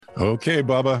Okay,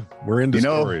 Bubba, we're into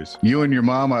stories. You and your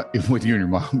mom, with you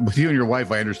and your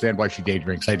wife, I understand why she day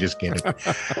drinks. I just get it.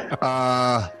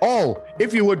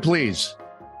 If you would please.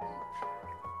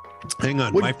 Hang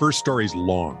on. My first story's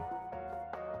long.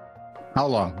 How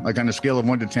long? Like on a scale of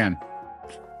 1 to 10?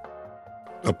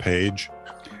 A page.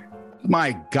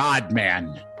 My God,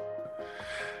 man.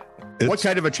 What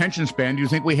kind of attention span do you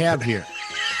think we have here?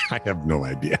 I have no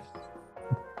idea.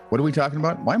 What are we talking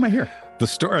about? Why am I here? The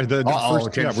story. The first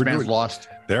attention span's lost.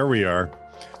 There we are.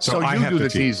 So I you have do to the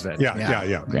tease then.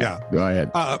 Yeah. Go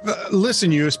ahead.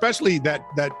 Listen, you, especially that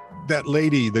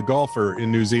lady, the golfer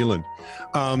in New Zealand.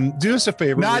 Do us a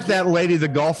favor. Not that lady, the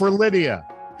golfer, Lydia.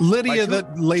 The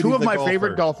lady. Two of my golfer.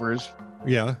 favorite golfers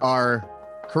Yeah. are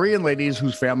Korean ladies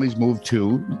whose families moved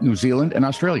to New Zealand and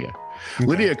Australia. Okay.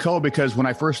 Lydia Ko, because when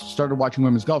I first started watching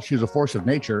women's golf, she was a force of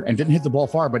nature and didn't hit the ball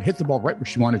far, but hit the ball right where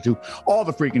she wanted to all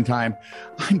the freaking time.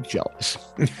 I'm jealous.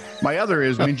 My other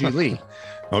is Minjee Lee.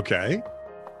 Okay.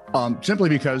 Simply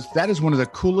because that is one of the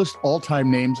coolest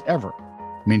all-time names ever.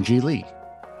 Minjee Lee.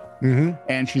 Mm-hmm.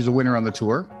 And she's a winner on the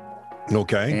tour.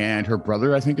 Okay. And her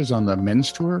brother, I think, is on the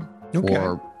men's tour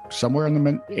or somewhere on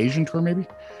the Asian tour, maybe.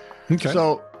 Okay.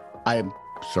 So I'm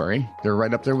sorry. They're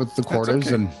right up there with the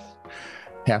Kordas and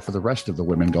half of the rest of the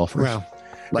women golfers. Well,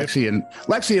 Lexi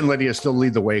and Lydia still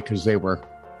lead the way because they were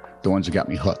the ones that got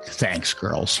me hooked. Thanks,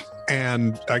 girls.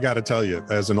 And I got to tell you,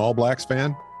 as an All Blacks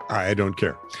fan, I don't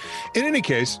care. In any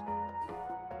case,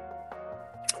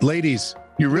 ladies,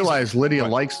 you realize Lydia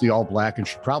likes the All Black and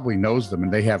she probably knows them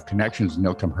and they have connections and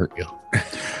they'll come hurt you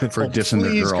for dissing the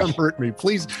girl. Please come hurt me.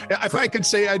 Please. If I could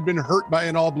say I'd been hurt by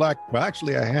an All Black, well,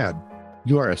 actually I had.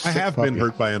 You are a sick I have puppy. been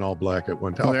hurt by an All Black at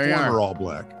one time. Well, there former All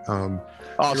Black.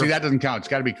 See, that doesn't count. It's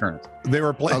got to be current. They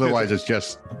were playing. Otherwise, it's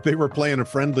just. They were playing a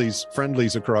friendlies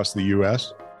across the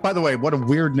U.S. By the way, what a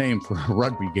weird name for a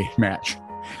rugby game match.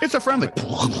 It's a friendly.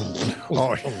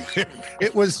 Oh,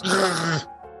 it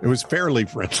was fairly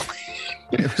friendly.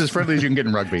 It's as friendly as you can get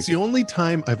in rugby. It's the only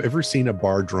time I've ever seen a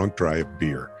bar drunk drive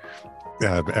beer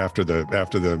after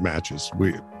the matches.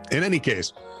 In any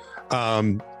case,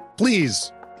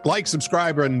 please. Like,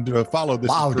 subscribe, and follow this.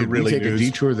 Wow, did we take news. A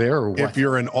detour there or what? If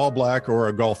you're an All Black or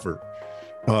a golfer.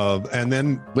 And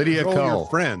then Lydia Ko. your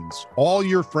friends, all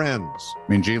your friends.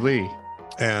 Minjee Lee.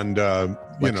 And,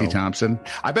 Lexi Thompson.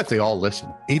 I bet they all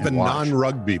listen. Even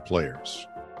non-rugby players.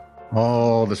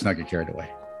 Oh, let's not get carried away.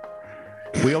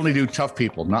 We only do tough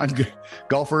people,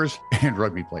 non-golfers and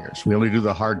rugby players. We only do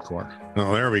the hardcore.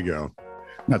 Oh, there we go.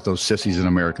 Not those sissies in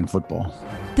American football.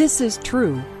 This is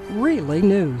True, Really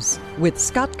News with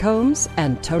Scott Combs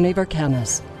and Tony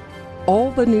Vercanis.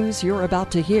 All the news you're about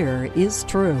to hear is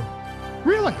true.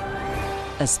 Really?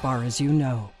 As far as you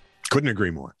know. Couldn't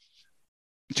agree more.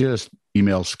 Just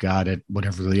email Scott at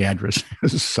whatever the address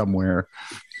is somewhere.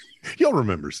 You'll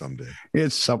remember someday.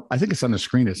 I think it's on the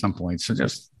screen at some point. So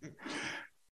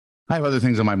I have other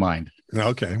things on my mind.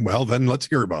 Okay. Well, then let's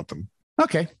hear about them.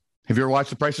 Okay. Have you ever watched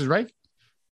The Price is Right?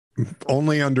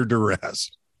 Only under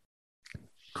duress.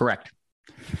 Correct.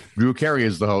 Drew Carey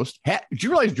is the host. Did you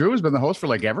realize Drew has been the host for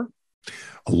like ever?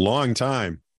 A long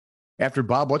time. After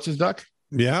Bob, what's his duck?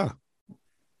 Yeah.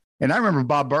 And I remember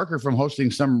Bob Barker from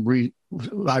hosting I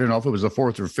don't know if it was the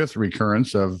fourth or fifth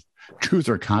recurrence of Truth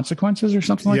or Consequences or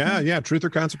something like that. Yeah. Truth or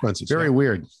Consequences. Very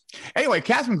weird. Anyway,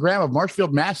 Catherine Graham of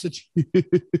Marshfield, Massachusetts.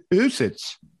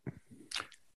 It's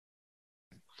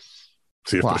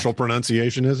the official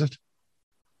pronunciation, is it?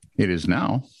 It is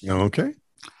now. Okay.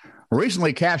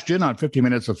 Recently cashed in on 50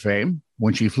 Minutes of Fame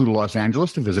when she flew to Los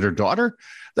Angeles to visit her daughter.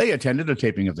 They attended a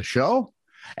taping of the show.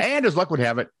 And as luck would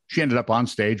have it, she ended up on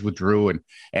stage with Drew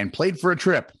and played for a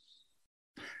trip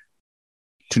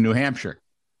to New Hampshire.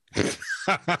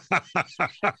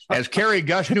 As Carrie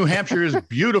gushed, New Hampshire is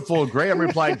beautiful. Graham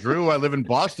replied, Drew, I live in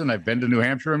Boston. I've been to New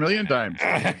Hampshire a million times.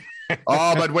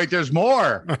 Oh, but wait, there's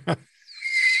more.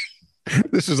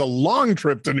 This is a long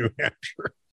trip to New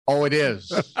Hampshire. Oh, it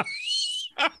is.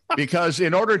 Because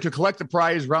in order to collect the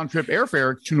prize round trip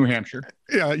airfare to New Hampshire.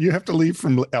 Yeah, you have to leave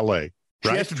from L.A. She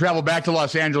has to travel back to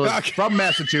Los Angeles from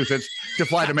Massachusetts to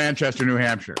fly to Manchester, New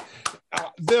Hampshire.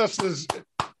 This is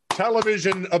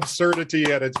television absurdity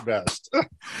at its best.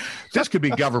 This could be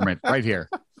government right here.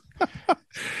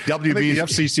 WBC. The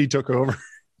FCC took over.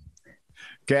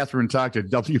 Catherine talked to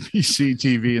WBC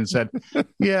TV and said,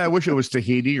 yeah, I wish it was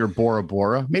Tahiti or Bora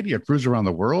Bora. Maybe a cruise around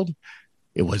the world.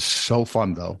 It was so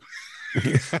fun, though.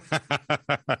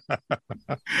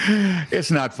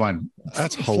 It's not fun.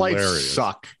 That's Flights hilarious.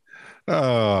 Suck.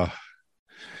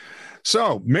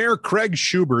 So Mayor Craig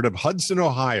Schubert of Hudson,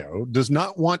 Ohio, does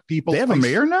not want people. They have a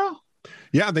mayor now?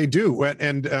 Yeah, they do.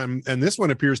 And this one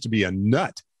appears to be a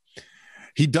nut.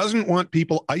 He doesn't want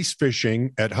people ice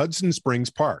fishing at Hudson Springs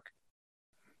Park.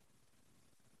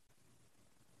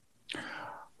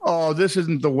 Oh, this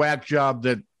isn't the whack job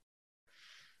that.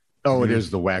 Oh, it is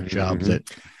the whack job that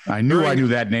I knew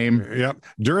that name. Yep.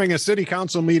 During a city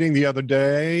council meeting the other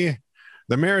day,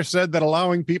 the mayor said that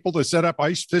allowing people to set up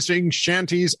ice fishing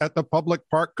shanties at the public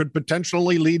park could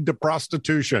potentially lead to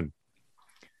prostitution.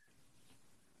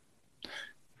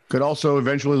 Could also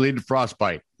eventually lead to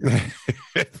frostbite.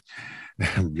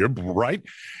 You're right.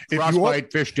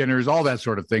 Frostbite, fish dinners, all that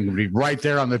sort of thing would be right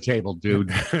there on the table,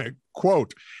 dude.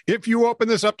 Quote, if you open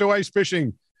this up to ice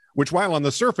fishing, which while on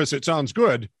the surface it sounds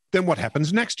good, then what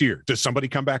happens next year? Does somebody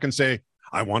come back and say,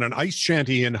 I want an ice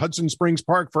shanty in Hudson Springs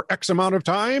Park for X amount of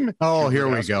time? Oh, here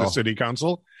we go. The city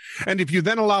council. And if you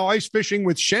then allow ice fishing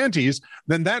with shanties,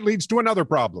 then that leads to another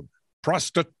problem,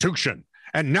 prostitution.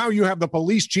 And now you have the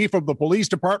police chief of the police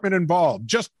department involved.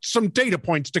 Just some data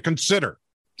points to consider.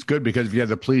 It's good because if you had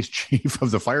the police chief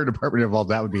of the fire department involved,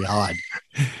 that would be odd.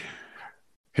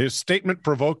 His statement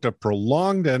provoked a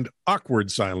prolonged and awkward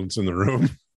silence in the room.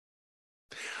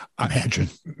 Imagine.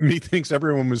 Methinks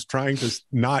everyone was trying to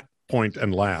not point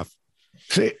and laugh.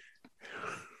 See,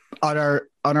 on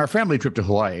our family trip to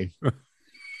Hawaii,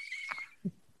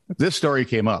 this story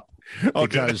came up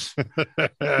because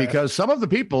some of the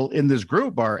people in this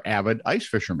group are avid ice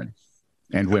fishermen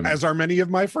and women, as are many of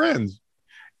my friends.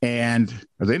 And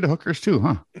are they into hookers too,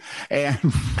 huh? And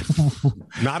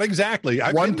not exactly.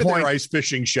 I've been to their ice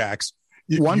fishing shacks.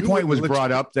 One point was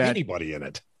brought up that anybody in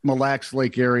it. Mille Lacs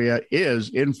Lake area is,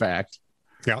 in fact,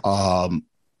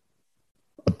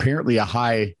 apparently a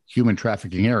high human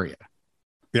trafficking area.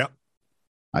 Yeah.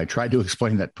 I tried to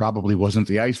explain that probably wasn't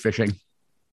the ice fishing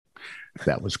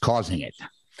that was causing it.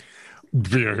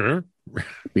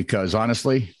 Because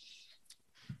honestly,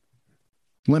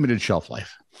 limited shelf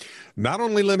life. Not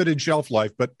only limited shelf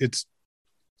life, but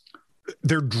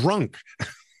they're drunk.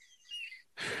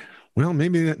 Well,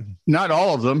 maybe not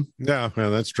all of them. Yeah,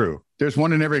 well, that's true. There's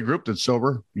one in every group that's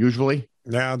sober, usually.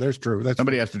 Yeah, that's true.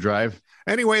 Somebody has to drive.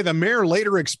 Anyway, the mayor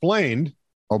later explained.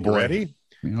 Oh, boy. You ready?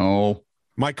 No.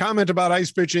 My comment about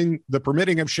ice fishing, the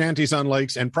permitting of shanties on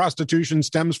lakes, and prostitution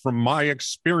stems from my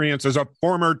experience as a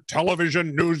former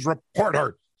television news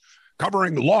reporter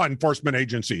covering law enforcement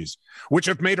agencies, which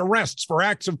have made arrests for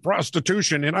acts of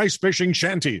prostitution in ice fishing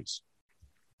shanties.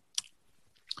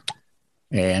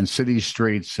 And city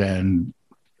streets and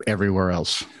everywhere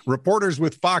else. Reporters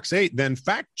with Fox 8 then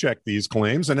fact-checked these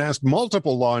claims and asked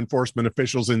multiple law enforcement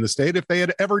officials in the state if they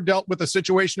had ever dealt with a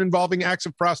situation involving acts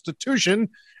of prostitution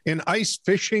in ice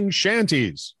fishing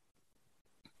shanties.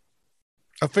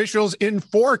 Officials in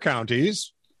 4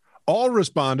 counties all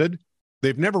responded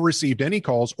they've never received any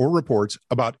calls or reports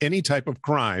about any type of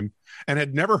crime and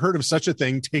had never heard of such a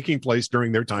thing taking place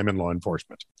during their time in law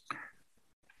enforcement.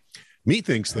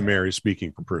 Methinks the mayor is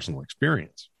speaking from personal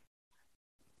experience.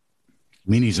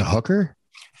 You mean he's a hooker?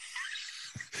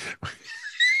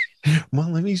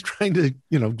 Well, and he's trying to,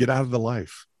 get out of the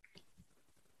life.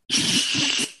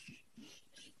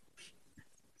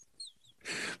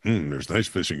 There's nice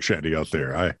fishing shanty out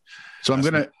there.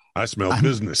 I smell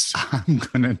business.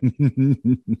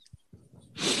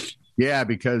 Yeah,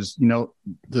 because,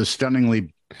 the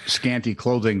stunningly scanty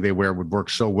clothing they wear would work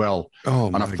so well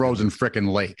on a frozen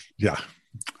frickin' lake. Yeah.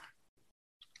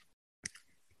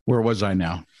 Where was I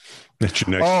now? That's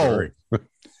your next story.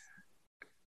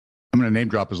 I'm going to name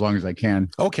drop as long as I can.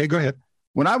 Okay, go ahead.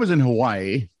 When I was in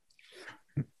Hawaii,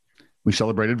 we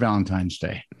celebrated Valentine's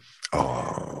Day.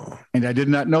 Oh. And I did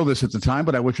not know this at the time,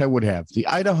 but I wish I would have. The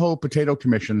Idaho Potato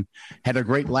Commission had a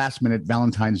great last-minute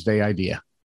Valentine's Day idea.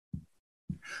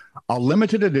 A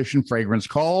limited edition fragrance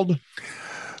called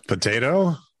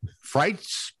Potato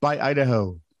Frights by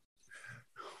Idaho.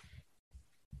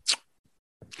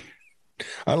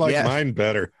 I like mine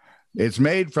better. It's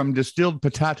made from distilled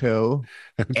potato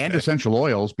and essential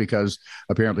oils because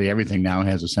apparently everything now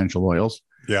has essential oils.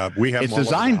 Yeah, we have. It's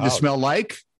designed to smell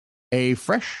like a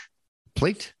fresh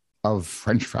plate of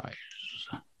French fries.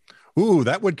 Ooh,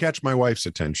 that would catch my wife's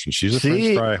attention. She's a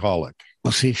French fry holic.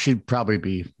 Well, she'd probably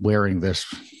be wearing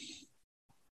this.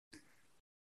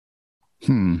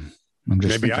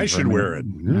 Maybe I should wear it.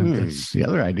 That's the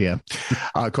other idea.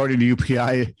 According to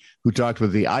UPI, who talked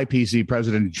with the IPC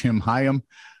president, Jim Hyam,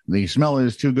 the smell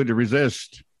is too good to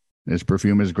resist. This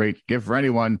perfume is a great gift for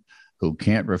anyone who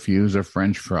can't refuse a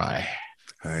French fry.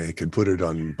 I could put it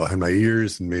on behind my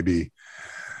ears and maybe.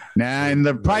 And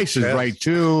the price is right,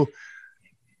 too.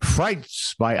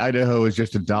 Frights by Idaho is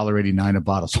just $1.89 a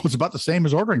bottle. So it's about the same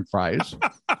as ordering fries.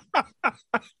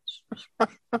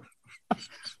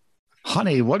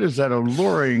 Honey, what is that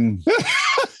alluring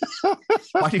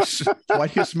Why do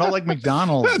you smell like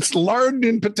McDonald's? That's lard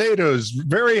and potatoes.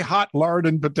 Very hot lard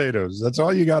and potatoes. That's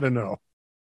all you got to know.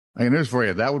 I got news for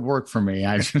you. That would work for me.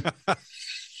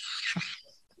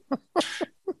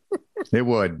 It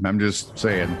would. I'm just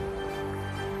saying.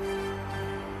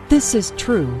 This is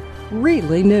true,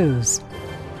 really news.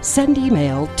 Send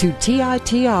email to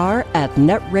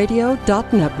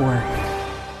TITR@netradio.network.